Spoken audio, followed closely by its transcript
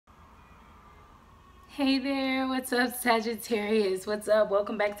Hey there, what's up, Sagittarius? What's up?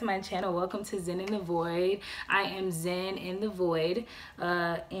 Welcome back to my channel. Welcome to Zen in the Void. I am Zen in the Void,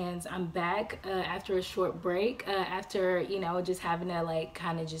 and I'm back after a short break, after, just having to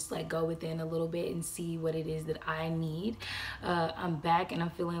kind of just go within a little bit and see what it is that I need. I'm back and I'm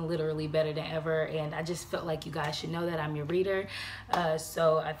feeling literally better than ever, and I just felt like you guys should know that I'm your reader.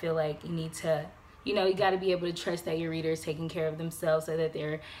 So I feel like you need to you got to be able to trust that your reader is taking care of themselves so that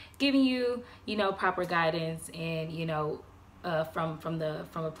they're giving you, proper guidance and, from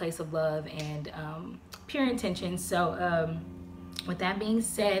a place of love and pure intention. So, with that being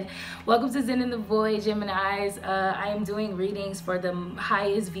said, welcome to Zen in the Void, Geminis. I am doing readings for the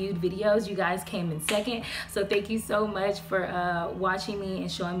highest viewed videos. You guys came in second. So thank you so much for watching me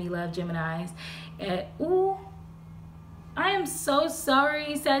and showing me love, Geminis. Ooh, I am so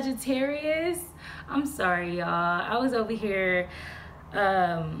sorry, Sagittarius. I'm sorry, y'all. I was over here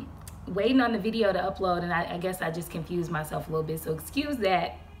waiting on the video to upload, and I guess I just confused myself a little bit. So excuse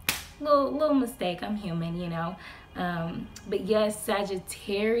that little mistake. I'm human, But yes,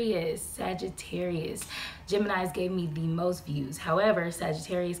 Sagittarius. Geminis gave me the most views. However,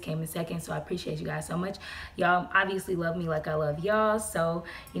 Sagittarius came in second, so I appreciate you guys so much. Y'all obviously love me like I love y'all. So,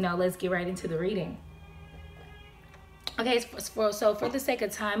 let's get right into the reading. Okay, so for the sake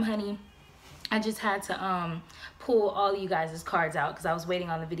of time, honey, I just had to pull all of you guys' cards out because I was waiting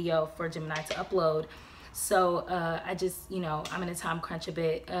on the video for Gemini to upload. So I just, I'm in a time crunch a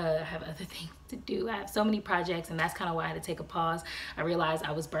bit. I have other things to do. I have so many projects, and that's kind of why I had to take a pause. I realized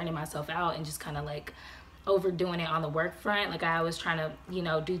I was burning myself out and just kind of overdoing it on the work front. I was trying to,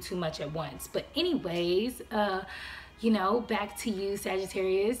 do too much at once. But anyways, back to you,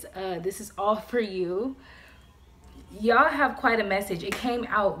 Sagittarius. This is all for you. Y'all have quite a message. It came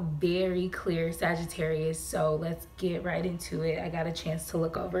out very clear, Sagittarius, so let's get right into it. I got a chance to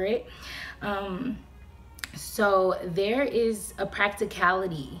look over it. So there is a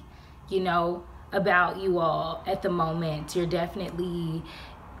practicality, about you all at the moment. You're definitely,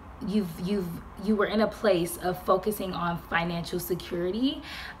 you were in a place of focusing on financial security.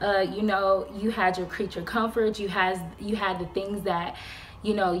 You had your creature comforts. You had the things that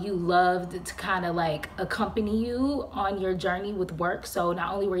you loved to kind of accompany you on your journey with work. So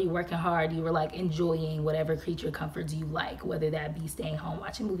not only were you working hard, you were enjoying whatever creature comforts you like, whether that be staying home,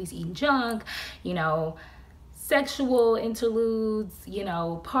 watching movies, eating junk, sexual interludes,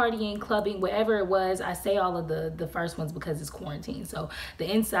 partying, clubbing, whatever it was. I say all of the first ones because it's quarantine. So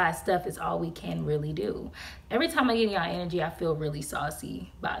the inside stuff is all we can really do. Every time I get in y'all energy, I feel really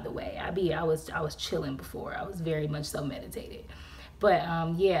saucy, by the way. I was chilling before. I was very much so meditated. But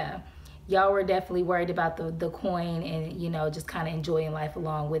yeah, y'all were definitely worried about the coin and, just kind of enjoying life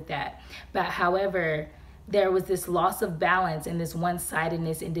along with that. But however, there was this loss of balance and this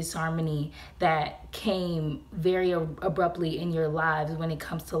one-sidedness and disharmony that came very abruptly in your lives when it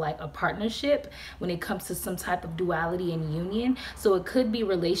comes to a partnership, when it comes to some type of duality and union. So it could be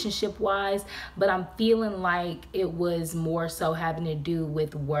relationship-wise, but I'm feeling like it was more so having to do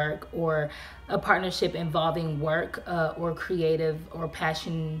with work or a partnership involving work or creative or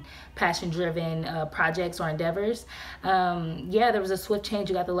passion-driven projects or endeavors. Yeah, there was a swift change.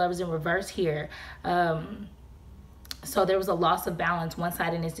 You got the Lovers in reverse here. So there was a loss of balance,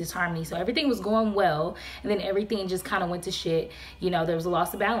 one-sidedness, disharmony. So everything was going well, and then everything just kind of went to shit. There was a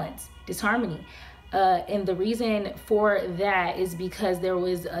loss of balance, disharmony. And the reason for that is because there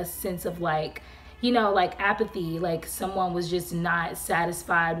was a sense of apathy, someone was just not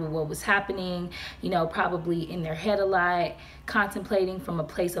satisfied with what was happening, probably in their head a lot, contemplating from a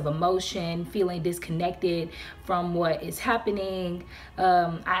place of emotion, feeling disconnected from what is happening.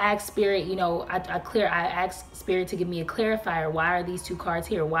 I asked Spirit, I asked Spirit to give me a clarifier. Why are these two cards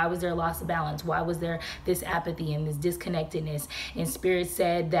here? Why was there a loss of balance? Why was there this apathy and this disconnectedness? And Spirit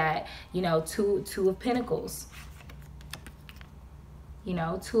said that, two of Pentacles.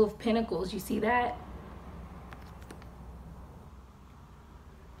 Two of Pentacles, you see that?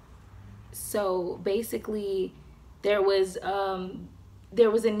 So basically there was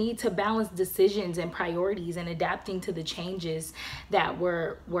a need to balance decisions and priorities and adapting to the changes that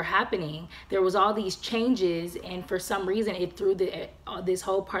were happening. There was all these changes, and for some reason it threw this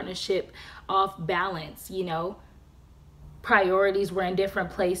whole partnership off balance. Priorities were in different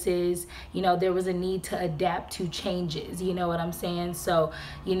places. There was a need to adapt to changes. You know what I'm saying? So,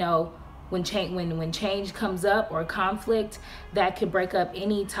 when change comes up or conflict, that could break up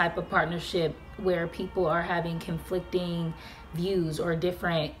any type of partnership where people are having conflicting views or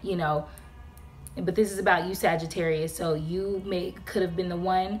different, But this is about you, Sagittarius. So you could have been the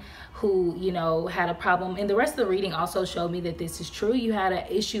one who, you know, had a problem. And the rest of the reading also showed me that this is true. You had an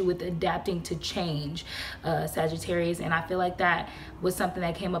issue with adapting to change, Sagittarius. And I feel like that was something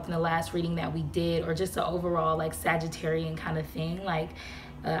that came up in the last reading that we did, or just an overall like Sagittarian kind of thing. Like,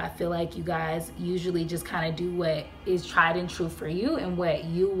 I feel like you guys usually just kind of do what is tried and true for you and what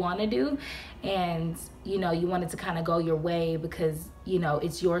you want to do. And, you know, you want it to kind of go your way because, you know,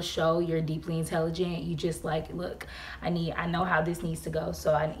 it's your show. You're deeply intelligent. You just like, look, I know how this needs to go.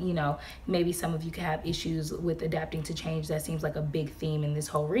 So, you know, maybe some of you could have issues with adapting to change. That seems like a big theme in this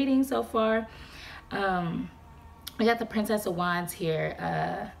whole reading so far. We got the Princess of Wands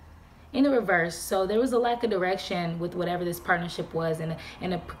here. In the reverse. So there was a lack of direction with whatever this partnership was, and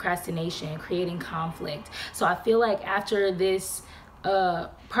a procrastination, creating conflict. So I feel like after this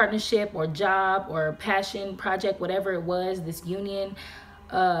partnership or job or passion project, whatever it was, this union,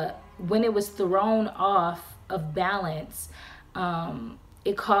 when it was thrown off of balance,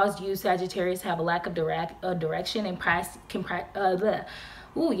 it caused you, Sagittarius, to have a lack of direction and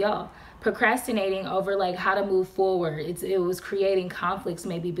procrastinating over like how to move forward. It was creating conflicts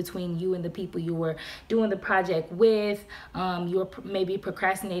maybe between you and the people you were doing the project with. You were maybe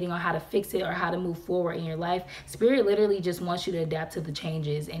procrastinating on how to fix it or how to move forward in your life. Spirit literally just wants you to adapt to the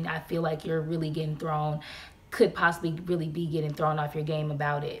changes, and I feel like you're really could possibly really be getting thrown off your game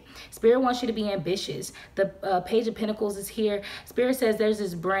about it. Spirit wants you to be ambitious. The Page of Pentacles is here. Spirit says there's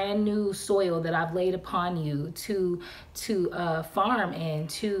this brand new soil that I've laid upon you to farm in,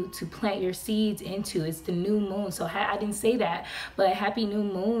 to plant your seeds into. It's the new moon. So I didn't say that, but happy new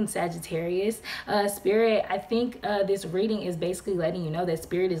moon, Sagittarius. Spirit, I think this reading is basically letting you know that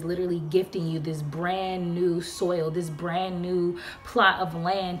Spirit is literally gifting you this brand new soil, this brand new plot of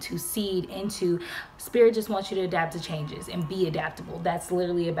land to seed into. Spirit just wants you to adapt to changes and be adaptable. That's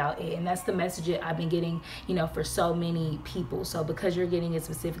literally about it. And that's the message that I've been getting, you know, for so many people. So because you're getting it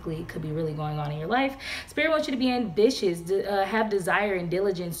specifically, it could be really going on in your life. Spirit wants you to be ambitious, have desire and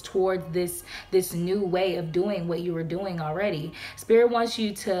diligence towards this new way of doing what you were doing already. Spirit wants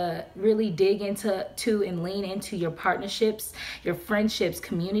you to really dig into and lean into your partnerships, your friendships,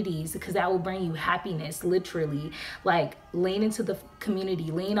 communities, because that will bring you happiness, literally. Like, lean into the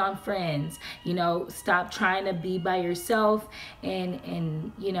community, lean on friends, you know, stop trying to be by yourself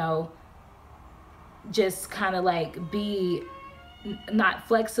and you know, just kind of like be not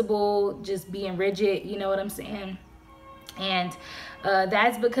flexible, just being rigid, you know what I'm saying? And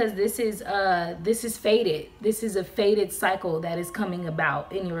that's because this is fated. This is a fated cycle that is coming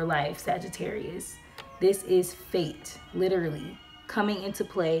about in your life, Sagittarius. This is fate, literally coming into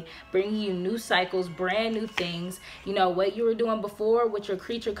play, bringing you new cycles, brand new things. You know, what you were doing before with your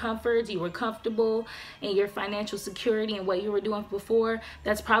creature comforts, you were comfortable in your financial security and what you were doing before,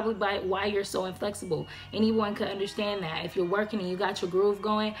 that's probably why you're so inflexible. Anyone could understand that. If you're working and you got your groove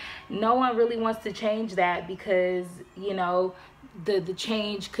going, no one really wants to change that because, you know, the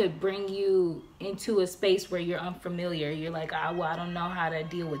change could bring you into a space where you're unfamiliar. You're like, well, I don't know how to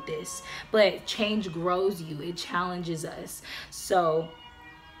deal with this. But change grows you. It challenges us. So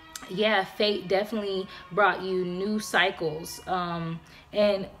yeah, fate definitely brought you new cycles.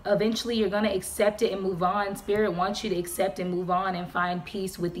 And eventually you're going to accept it and move on. Spirit wants you to accept and move on and find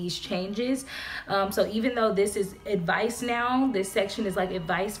peace with these changes. So even though this is advice now, this section is like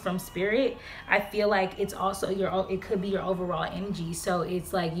advice from Spirit, I feel like it's also it could be your overall energy. So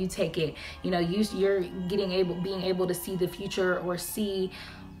it's like you take it, you know, you're being able to see the future or see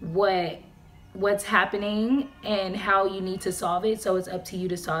what's happening and how you need to solve it. So it's up to you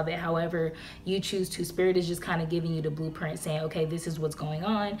to solve it however you choose to. Spirit is just kind of giving you the blueprint, saying, okay, this is what's going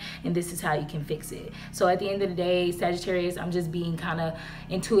on and this is how you can fix it. So at the end of the day, Sagittarius, I'm just being kind of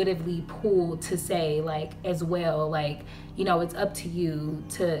intuitively pulled to say, like, as well, like, you know, it's up to you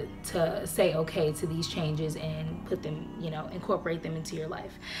to say okay to these changes and put them, you know, incorporate them into your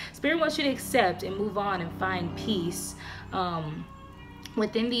life. Spirit wants you to accept and move on and find peace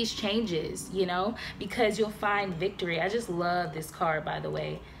within these changes, you know, because you'll find victory. I just love this card, by the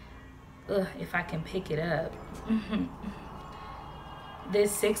way. If I can pick it up. This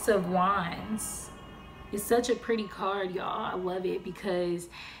Six of Wands is such a pretty card, y'all. I love it because,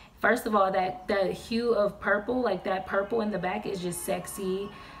 first of all, that hue of purple, like that purple in the back, is just sexy,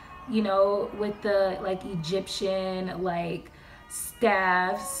 you know, with the like Egyptian like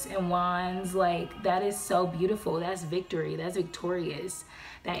staffs and wands. Like, that is so beautiful. That's victory. That's victorious.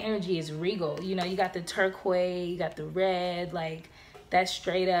 That energy is regal. You know, you got the turquoise, you got the red, like that's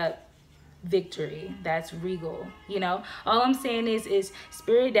straight up victory. That's regal, you know. All I'm saying is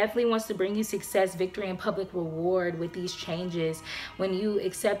Spirit definitely wants to bring you success, victory, and public reward with these changes. When you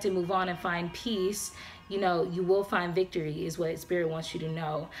accept and move on and find peace, you know, you will find victory, is what Spirit wants you to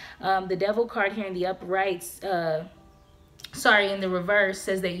know. The Devil card here in the uprights, in the reverse,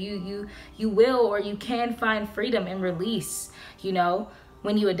 says that you will, or you can, find freedom and release, you know,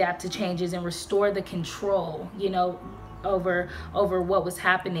 when you adapt to changes and restore the control, you know, over what was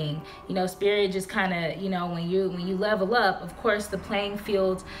happening. You know, Spirit just kind of, you know, when you level up, of course the playing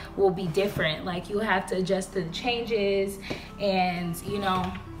field will be different. Like, you have to adjust to the changes, and you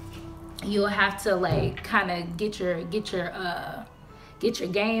know, you'll have to like kind of get your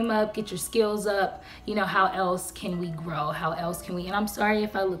game up, get your skills up. You know, how else can we grow? How else can we? And I'm sorry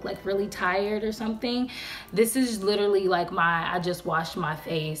if I look like really tired or something. This is literally like I just washed my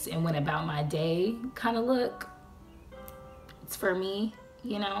face and went about my day kind of look. It's for me,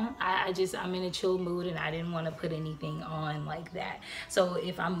 you know. I'm in a chill mood, and I didn't want to put anything on like that. So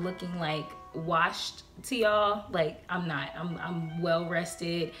if I'm looking like washed to y'all, like, I'm not. I'm well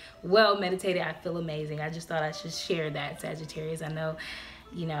rested, well meditated. I feel amazing. I just thought I should share that, Sagittarius. I know,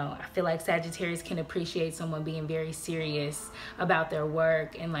 you know, I feel like Sagittarius can appreciate someone being very serious about their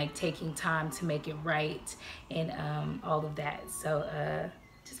work and like taking time to make it right, and all of that. So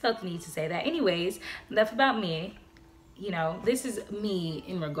just felt the need to say that. Anyways, enough about me. You know, this is me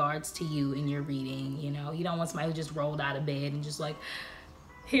in regards to you in your reading. You know, you don't want somebody who just rolled out of bed and just like,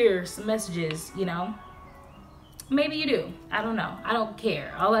 here's some messages, you know. Maybe you do. I don't know. I don't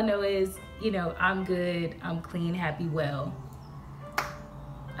care. All I know is, you know, I'm good. I'm clean, happy, well.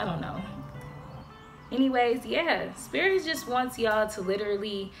 I don't know. Anyways, yeah, Spirit just wants y'all to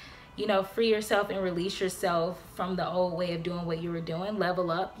literally, you know, free yourself and release yourself from the old way of doing what you were doing. Level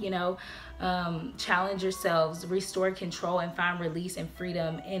up, you know, challenge yourselves, restore control, and find release and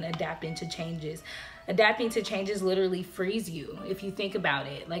freedom in adapting to changes. Adapting to changes literally frees you, if you think about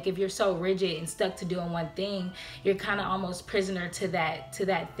it. Like, if you're so rigid and stuck to doing one thing, you're kind of almost prisoner to that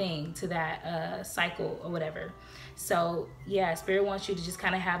thing, to that cycle or whatever. So yeah, Spirit wants you to just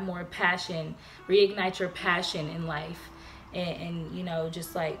kind of have more passion, reignite your passion in life, and you know,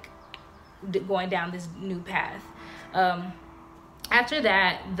 just like going down this new path. After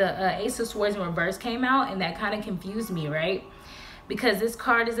that, the Ace of Swords in reverse came out, and that kind of confused me, right? Because this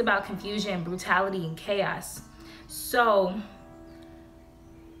card is about confusion, brutality, and chaos. So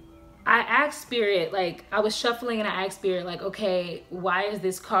I asked Spirit, like, I was shuffling and I asked Spirit, like, okay, why is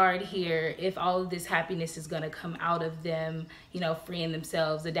this card here if all of this happiness is going to come out of them, you know, freeing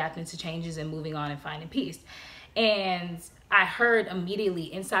themselves, adapting to changes, and moving on and finding peace? And I heard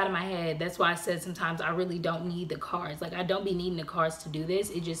immediately inside of my head, that's why I said sometimes I really don't need the cards. Like, I don't be needing the cards to do this.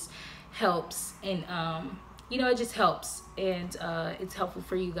 It just helps, and you know, it just helps, and it's helpful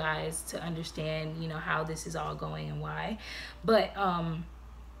for you guys to understand, you know, how this is all going and why. But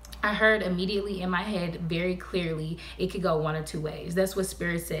I heard immediately in my head very clearly it could go one or two ways. That's what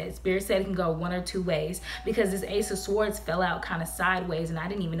Spirit said. Spirit said it can go one or two ways, because this Ace of Swords fell out kind of sideways, and I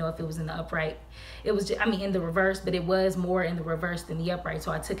didn't even know if it was in the upright. It was just, I mean, in the reverse, but it was more in the reverse than the upright,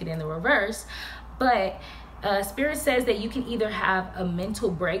 so I took it in the reverse. But Spirit says that you can either have a mental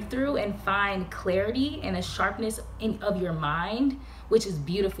breakthrough and find clarity and a sharpness of your mind, which is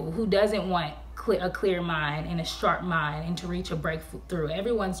beautiful. Who doesn't want a clear mind and a sharp mind and to reach a breakthrough?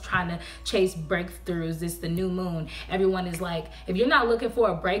 Everyone's trying to chase breakthroughs. It's the new moon. Everyone is like, if you're not looking for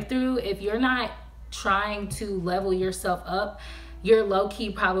a breakthrough, if you're not trying to level yourself up, you're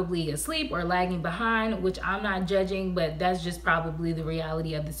low-key probably asleep or lagging behind, which I'm not judging, but that's just probably the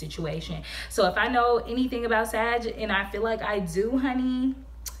reality of the situation. So if I know anything about Sag, and I feel like I do, honey,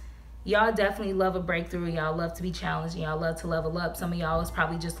 y'all definitely love a breakthrough. Y'all love to be challenged, and y'all love to level up. Some of y'all is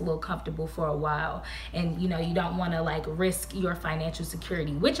probably just a little comfortable for a while, and you know, you don't want to like risk your financial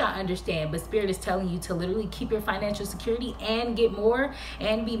security, which I understand, but Spirit is telling you to literally keep your financial security and get more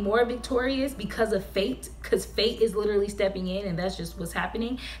and be more victorious because of fate, because fate is literally stepping in, and that's just what's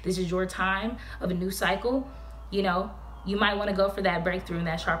happening. This is your time of a new cycle, you know. You might want to go for that breakthrough and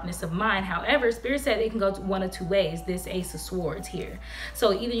that sharpness of mind. However, Spirit said it can go one of two ways, this Ace of Swords here.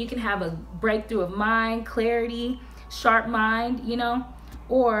 So either you can have a breakthrough of mind, clarity, sharp mind, you know,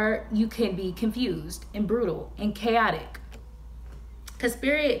 or you can be confused and brutal and chaotic. Because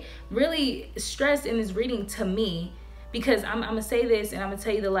Spirit really stressed in this reading to me, because I'm going to say this, and I'm going to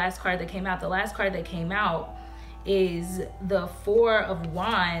tell you the last card that came out. The last card that came out is the Four of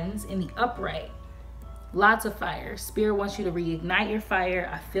Wands in the upright. Lots of fire. Spirit wants you to reignite your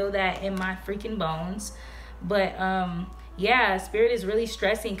fire. I feel that in my freaking bones. But Yeah, Spirit is really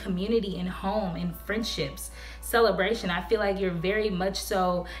stressing community and home and friendships, celebration. I feel like you're very much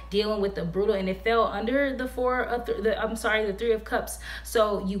so dealing with the brutal, and it fell under the the 3 of Cups.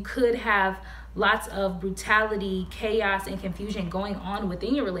 So you could have lots of brutality, chaos, and confusion going on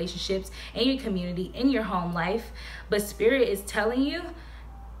within your relationships, in your community, in your home life. But Spirit is telling you,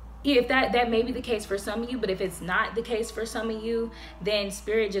 if that may be the case for some of you, but if it's not the case for some of you, then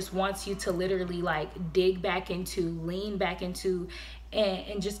Spirit just wants you to literally like dig back into, lean back into,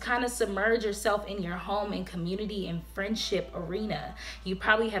 and just kind of submerge yourself in your home and community and friendship arena. You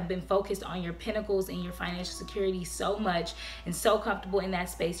probably have been focused on your pinnacles and your financial security so much and so comfortable in that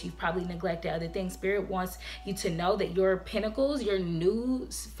space, you've probably neglected other things. Spirit wants you to know that your pinnacles, your new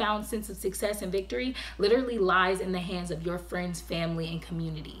found sense of success and victory, literally lies in the hands of your friends, family, and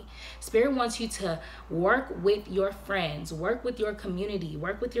community. Spirit wants you to work with your friends, work with your community,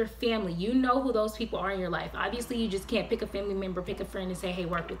 work with your family. You know who those people are in your life. Obviously, you just can't pick a family member, pick a friend, and say, hey,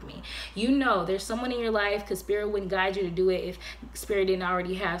 work with me. You know there's someone in your life, because Spirit wouldn't guide you to do it if Spirit didn't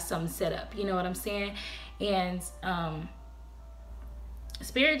already have something set up. You know what I'm saying? And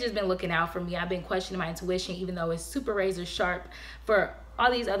Spirit just been looking out for me. I've been questioning my intuition, even though it's super razor sharp for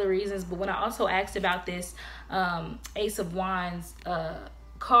all these other reasons. But when I also asked about this Ace of Wands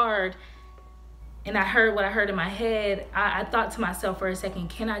card, and I heard what I heard in my head, I thought to myself for a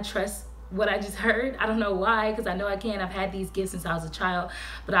second, can I trust what I just heard? I don't know why, because I know I can. I've had these gifts since I was a child,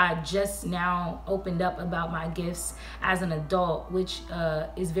 but I just now opened up about my gifts as an adult, which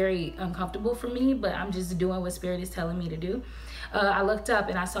is very uncomfortable for me, but I'm just doing what Spirit is telling me to do. I looked up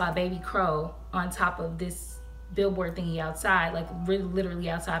and I saw a baby crow on top of this billboard thingy outside, like literally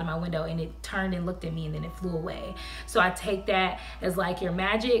outside of my window, and it turned and looked at me and then it flew away. So I take that as like your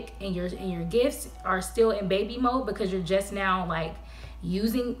magic and your gifts are still in baby mode, because you're just now like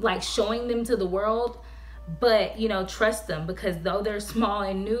showing them to the world. But you know, trust them, because though they're small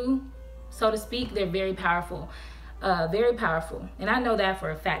and new, so to speak, they're very powerful. Very powerful, and I know that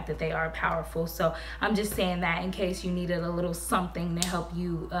for a fact that they are powerful. So I'm just saying that in case you needed a little something to help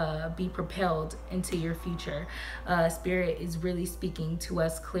you be propelled into your future. Spirit is really speaking to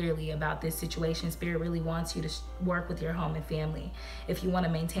us clearly about this situation. Spirit really wants you to work with your home and family if you want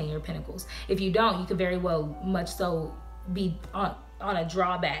to maintain your pinnacles. If you don't, you could very well much so be on a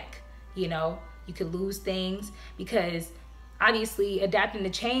drawback. You know, you could lose things, because obviously adapting to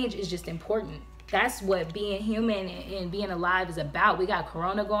change is just important. That's what being human and being alive is about. We got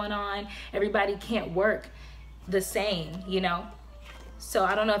Corona going on. Everybody can't work the same, you know? So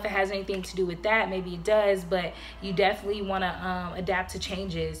I don't know if it has anything to do with that. Maybe it does, but you definitely want to adapt to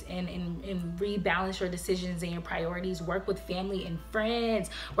changes and rebalance your decisions and your priorities. Work with family and friends.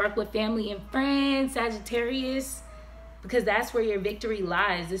 Work with family and friends, Sagittarius, because that's where your victory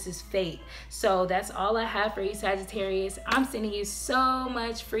lies. This is fate. So that's all I have for you, Sagittarius. I'm sending you so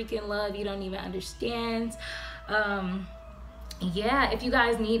much freaking love. You don't even understand. Yeah, if you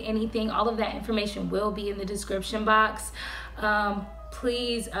guys need anything, all of that information will be in the description box.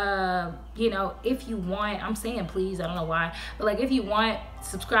 Please, you know, if you want, I'm saying please, I don't know why, but like if you want,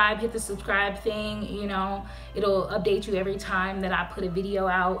 subscribe, hit the subscribe thing. You know, it'll update you every time that I put a video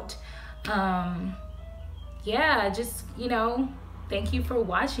out. Yeah, just, you know, thank you for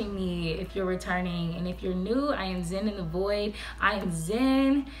watching me if you're returning. And if you're new, I am Zen in the void. I am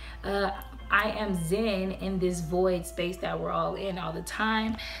Zen. I am Zen in this void space that we're all in all the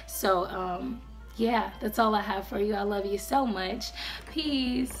time. So, yeah, that's all I have for you. I love you so much.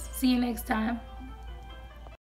 Peace. See you next time.